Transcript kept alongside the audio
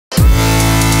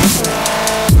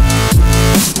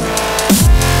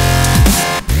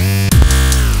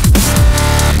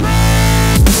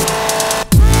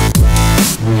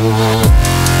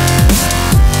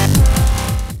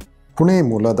ಪುಣೆ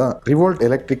ಮೂಲದ revolt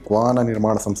electric ವಾಹನ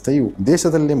ನಿರ್ಮಾಣ ಸಂಸ್ಥೆಯು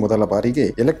ದೇಶದಲ್ಲೇ ಮೊದಲ ಬಾರಿಗೆ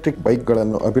ಎಲೆಕ್ಟ್ರಿಕ್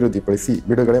ಬೈಕ್ಗಳನ್ನು ಅಭಿವೃದ್ಧಿಪಡಿಸಿ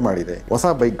ಬಿಡುಗಡೆ ಮಾಡಿದೆ. ಹೊಸ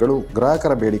ಬೈಕ್ಗಳು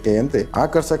ಗ್ರಾಹಕರ ಬೇಡಿಕೆಯಂತೆ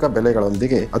ಆಕರ್ಷಕ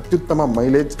ಬೆಲೆಗಳೊಂದಿಗೆ ಅತ್ಯುತ್ತಮ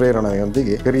ಮೈಲೇಜ್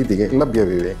ಪ್ರೇರಣೆಯೊಂದಿಗೆ ಖರೀದಿಗೆ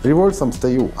ಲಭ್ಯವಿವೆ. ರಿವೋಲ್ಟ್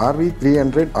ಸಂಸ್ಥೆಯು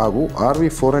RV300 ಹಾಗೂ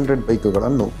RV400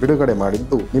 ಬೈಕ್ಗಳನ್ನು ಬಿಡುಗಡೆ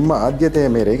ಮಾಡಿದ್ದು, ನಿಮ್ಮ ಆದ್ಯತೆಯ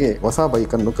ಮೇರೆಗೆ ಹೊಸ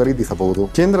ಬೈಕ್ ಅನ್ನು ಖರೀದಿಸಬಹುದು.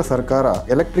 ಕೇಂದ್ರ ಸರ್ಕಾರ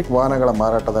ಎಲೆಕ್ಟ್ರಿಕ್ ವಾಹನಗಳ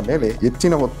ಮಾರಾಟದ ಮೇಲೆ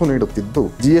ಹೆಚ್ಚಿನ ಒತ್ತು ನೀಡುತ್ತಿದ್ದು,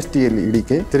 GSTಯಲ್ಲಿ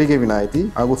ಇಳಿಕೆ, ತೆರಿಗೆ ವಿನಾಯಿತಿ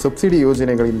ಹಾಗೂ ಸಬ್ಸಿಡಿ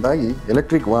ಯೋಜನೆಗಳಿಂದಾಗಿ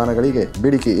ಎಲೆಕ್ಟ್ರಿಕ್ ವಾಹನಗಳಿಗೆ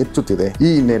ಬೇಡಿಕೆ ಹೆಚ್ಚುತ್ತಿದೆ. ಈ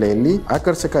ಹಿನ್ನೆಲೆಯಲ್ಲಿ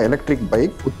ಆಕರ್ಷಕ ಎಲೆಕ್ಟ್ರಿಕ್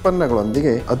ಬೈಕ್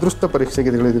ಉತ್ಪನ್ನಗಳೊಂದಿಗೆ ಅದೃಷ್ಟ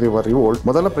ಪರೀಕ್ಷೆಗೆ ಇಳಿದಿರುವ ರಿವೋಲ್ಟ್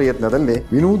ಮೊದಲ ಪ್ರಯತ್ನದಲ್ಲೇ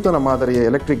ವಿನೂತನ ಮಾದರಿಯ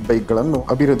ಎಲೆಕ್ಟ್ರಿಕ್ ಬೈಕ್ಗಳನ್ನು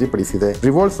ಅಭಿವೃದ್ಧಿಪಡಿಸಿದೆ.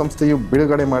 ರಿವೋಲ್ಟ್ ಸಂಸ್ಥೆಯು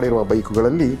ಬಿಡುಗಡೆ ಮಾಡಿರುವ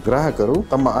ಬೈಕುಗಳಲ್ಲಿ ಗ್ರಾಹಕರು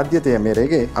ತಮ್ಮ ಆದ್ಯತೆಯ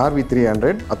ಮೇರೆಗೆ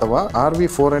RV300 ಅಥವಾ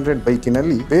RV400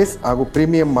 ಬೈಕಿನಲ್ಲಿ ಬೇಸ್ ಹಾಗೂ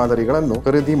ಪ್ರೀಮಿಯಂ ಮಾದರಿಗಳನ್ನು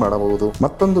ಖರೀದಿ ಮಾಡಬಹುದು.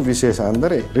 ಮತ್ತೊಂದು ವಿಶೇಷ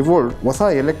ಅಂದರೆ ರಿವೋಲ್ಟ್ ಹೊಸ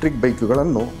ಎಲೆಕ್ಟ್ರಿಕ್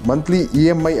ಬೈಕುಗಳನ್ನು ಮಂತ್ಲಿ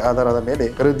EMI ಆಧಾರದ ಮೇಲೆ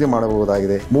ಖರೀದಿ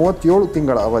ಮಾಡಬಹುದಾಗಿದೆ. 37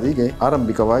 ತಿಂಗಳ ಅವಧಿಗೆ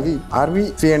ಆರಂಭಿಕವಾಗಿ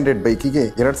RV300 ಬೈಕಿಗೆ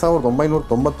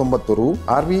 2999 ರು,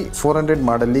 RV400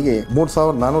 ಮಾಡೆಲ್ಗೆ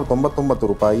 3499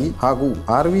 ರೂಪಾಯಿ ಹಾಗೂ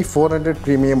RV400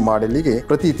 ಪ್ರೀಮಿಯಂ ಮಾಡೆಲ್ಗೆ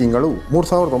ಪ್ರತಿ ತಿಂಗಳು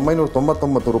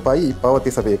 3999 ರೂಪಾಯಿ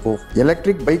ಪಾವತಿಸಬೇಕು.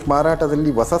 ಎಲೆಕ್ಟ್ರಿಕ್ ಬೈಕ್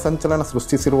ಮಾರಾಟದಲ್ಲಿ ಹೊಸ ಸಂಚಲನ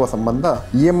ಸೃಷ್ಟಿಸಿರುವ ಸಂಬಂಧ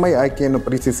EMI ಆಯ್ಕೆಯನ್ನು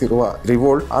ಪರೀಕ್ಷಿಸಿರುವ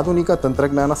ರಿವೋಲ್ಟ್ ಆಧುನಿಕ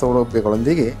ತಂತ್ರಜ್ಞಾನ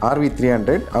ಸೌಲಭ್ಯಗಳೊಂದಿಗೆ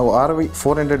RV300 ಹಾಗೂ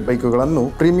RV400 ಬೈಕುಗಳನ್ನು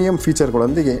ಪ್ರೀಮಿಯಂ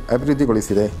ಫೀಚರ್ಗಳೊಂದಿಗೆ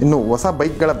ಅಭಿವೃದ್ಧಿಗೊಳಿಸಿದೆ. ಇನ್ನು ಹೊಸ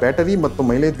ಬೈಕ್ಗಳ ಬ್ಯಾಟರಿ ಮತ್ತು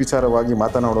ಮೈಲೇಜ್ ವಿಚಾರವಾಗಿ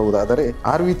ಮಾತನಾಡುವುದಾದರೆ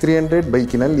RV300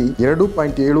 ಬೈಕಿನಲ್ಲಿ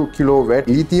 2.7 kilowatt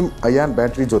lithium ion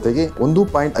battery ಜೊತೆಗೆ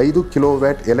 1.5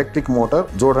 ಕಿಲೋವ್ಯಾಟ್ ಎಲೆಕ್ಟ್ರಿಕ್ ಮೋಟಾರ್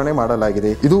ಜೋಡಣೆ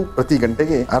ಮಾಡಲಾಗಿದೆ. ಇದು ಪ್ರತಿ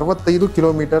ಗಂಟೆಗೆ 65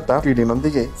 ಕಿಲೋಮೀಟರ್ ಟಾಪ್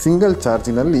ಸ್ಪೀಡಿನೊಂದಿಗೆ ಸಿಂಗಲ್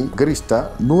ಚಾರ್ಜಿನಲ್ಲಿ ಗರಿಷ್ಠ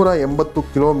 180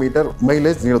 ಕಿಲೋಮೀಟರ್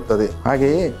ಮೈಲೇಜ್ ನೀಡುತ್ತದೆ.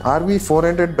 ಹಾಗೆಯೇ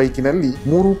RV400 ಬೈಕಿನಲ್ಲಿ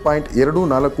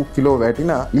 3.24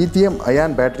 ಕಿಲೋವ್ಯಾಟಿನ lithium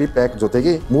ion battery pack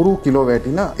ಜೊತೆಗೆ 3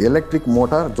 ಕಿಲೋವ್ಯಾಟಿನ ಎಲೆಕ್ಟ್ರಿಕ್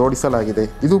ಮೋಟಾರ್ ಜೋಡಿಸಲಾಗಿದೆ.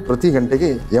 ಇದು ಪ್ರತಿ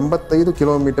ಗಂಟೆಗೆ 85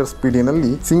 ಕಿಲೋಮೀಟರ್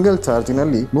ಸ್ಪೀಡಿನಲ್ಲಿ ಸಿಂಗಲ್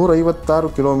ಚಾರ್ಜಿನಲ್ಲಿ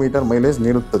 156 ಕಿಲೋಮೀಟರ್ ಮೈಲೇಜ್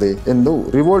ನೀಡುತ್ತದೆ ಎಂದು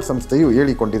ರಿವೋಲ್ಟ್ ಸಂಸ್ಥೆಯು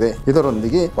ಹೇಳಿಕೊಂಡಿದೆ.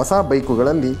 ಇದರೊಂದಿಗೆ ಹೊಸ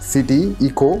ಬೈಕುಗಳಲ್ಲಿ ಸಿಟಿ,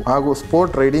 ಇಕೋ ಹಾಗೂ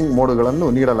ಸ್ಪೋರ್ಟ್ ರೈಡಿಂಗ್ ಮೋಡ್ಗಳನ್ನು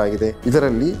ನೀಡಲಾಗಿದೆ.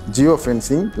 ಇದರಲ್ಲಿ Jio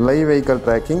fencing, live vehicle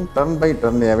tracking, turn by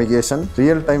turn navigation,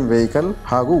 real time vehicle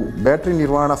ಹಾಗೂ ಬ್ಯಾಟರಿ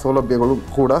ನಿರ್ವಹಣಾ ಸೌಲಭ್ಯಗಳು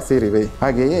ಕೂಡ ಸೇರಿವೆ.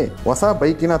 ಹಾಗೆಯೇ ಹೊಸ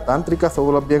ಬೈಕಿನ ತಾಂತ್ರಿಕ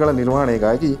ಸೌಲಭ್ಯಗಳ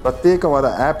ನಿರ್ವಹಣೆಗಾಗಿ ಪ್ರತ್ಯೇಕವಾದ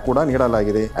ಆಪ್ ಕೂಡ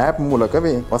ನೀಡಲಾಗಿದೆ. ಆಪ್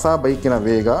ಮೂಲಕವೇ ಹೊಸ ಬೈಕಿನ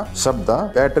ವೇಗ, ಶಬ್ದ,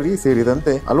 ಬ್ಯಾಟರಿ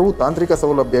ಸೇರಿದಂತೆ ಹಲವು ತಾಂತ್ರಿಕ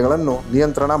ಸೌಲಭ್ಯಗಳನ್ನು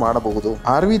ನಿಯಂತ್ರಣ ಮಾಡಬಹುದು.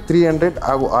 RV300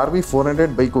 ಹಾಗೂ RV400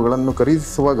 ಬೈಕುಗಳನ್ನು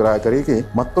ಖರೀದಿಸುವ ಗ್ರಾಹಕರಿಗೆ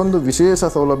ಮತ್ತೊಂದು ವಿಶೇಷ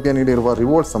ಸೌಲಭ್ಯ ನೀಡಿರುವ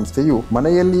ರಿವೋಲ್ಟ್ ಸಂಸ್ಥೆಯು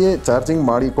ಮನೆಯಲ್ಲಿಯೇ ಚಾರ್ಜಿಂಗ್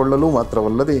ಮಾಡಿಕೊಳ್ಳಲು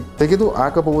ಮಾತ್ರವಲ್ಲದೆ ತೆಗೆದು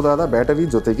ಹಾಕಬಹುದಾದ ಬ್ಯಾಟರಿ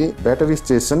ಜೊತೆಗೆ ಬ್ಯಾಟರಿ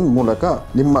ಸ್ಟೇಷನ್ ಮೂಲಕ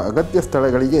ನಿಮ್ಮ ಅಗತ್ಯ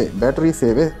ಸ್ಥಳಗಳಿಗೆ ಬ್ಯಾಟರಿ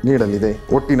ಸೇವೆ ನೀಡಲಿದೆ.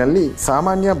 ಒಟ್ಟಿನಲ್ಲಿ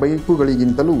ಸಾಮಾನ್ಯ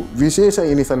ಬೈಕುಗಳಿಗಿಂತಲೂ ವಿಶೇಷ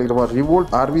ಎನಿಸಲಿರುವ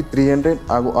ರಿವೋಲ್ಟ್ RV300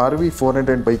 ಹಾಗೂ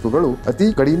RV400 ಬೈಕುಗಳು ಅತಿ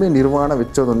ಕಡಿಮೆ ನಿರ್ವಹಣಾ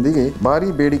ವೆಚ್ಚದೊಂದಿಗೆ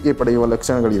ಭಾರಿ ಬೇಡಿಕೆ ಪಡೆಯುವ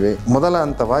ಲಕ್ಷಣಗಳಿವೆ. ಮೊದಲ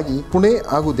ಹಂತವಾಗಿ ಪುಣೆ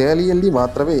ಹಾಗೂ ದೆಹಲಿಯಲ್ಲಿ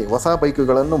ಮಾತ್ರವೇ ಹೊಸ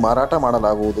ಬೈಕುಗಳನ್ನು ಮಾರಾಟ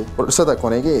ಮಾಡಲಾಗುವುದು. ವರ್ಷದ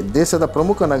ಕೊನೆಗೆ ದೇಶದ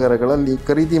ಪ್ರಮುಖ ನಗರಗಳಲ್ಲಿ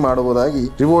ಖರೀದಿ ಮಾಡುವುದಾಗಿ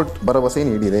ರಿವೋಲ್ಟ್ ಭರವಸೆ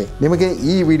ನೀಡಿದೆ. ನಿಮಗೆ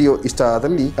ಈ ವಿಡಿಯೋ ಇಷ್ಟ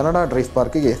ಆದಲ್ಲಿ ಕನ್ನಡ ಡ್ರೈವ್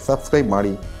ಸ್ಪಾರ್ಕ್ಗೆ ಸಬ್ಸ್ಕ್ರೈಬ್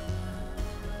ಮಾಡಿ.